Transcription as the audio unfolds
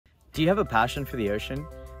Do you have a passion for the ocean?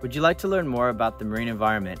 Would you like to learn more about the marine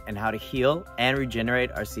environment and how to heal and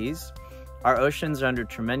regenerate our seas? Our oceans are under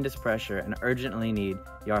tremendous pressure and urgently need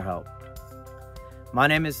your help. My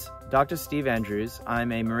name is Dr. Steve Andrews.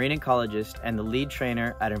 I'm a marine ecologist and the lead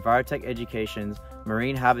trainer at Envirotech Education's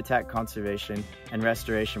Marine Habitat Conservation and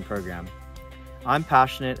Restoration program. I'm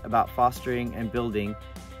passionate about fostering and building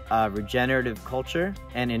a regenerative culture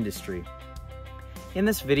and industry. In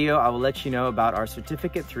this video, I will let you know about our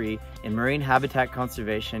Certificate 3 in Marine Habitat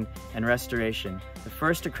Conservation and Restoration, the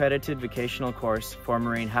first accredited vocational course for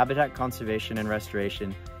marine habitat conservation and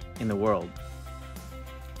restoration in the world.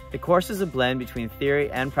 The course is a blend between theory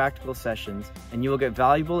and practical sessions, and you will get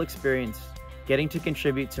valuable experience getting to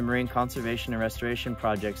contribute to marine conservation and restoration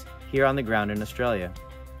projects here on the ground in Australia.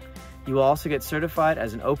 You will also get certified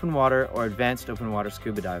as an open water or advanced open water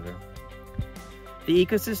scuba diver. The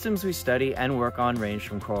ecosystems we study and work on range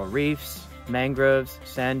from coral reefs, mangroves,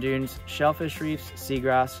 sand dunes, shellfish reefs,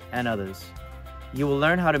 seagrass, and others. You will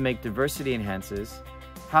learn how to make diversity enhancers,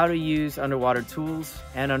 how to use underwater tools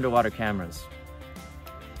and underwater cameras.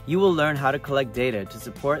 You will learn how to collect data to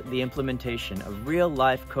support the implementation of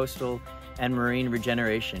real-life coastal and marine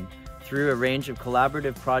regeneration through a range of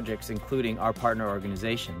collaborative projects, including our partner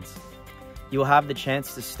organizations. You will have the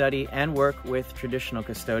chance to study and work with traditional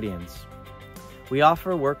custodians. We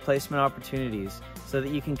offer work placement opportunities so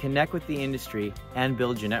that you can connect with the industry and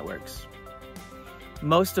build your networks.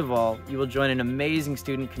 Most of all, you will join an amazing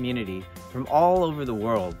student community from all over the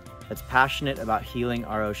world that's passionate about healing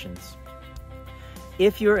our oceans.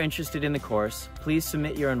 If you are interested in the course, please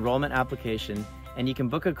submit your enrollment application and you can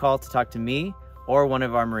book a call to talk to me or one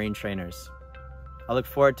of our marine trainers. I look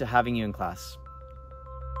forward to having you in class.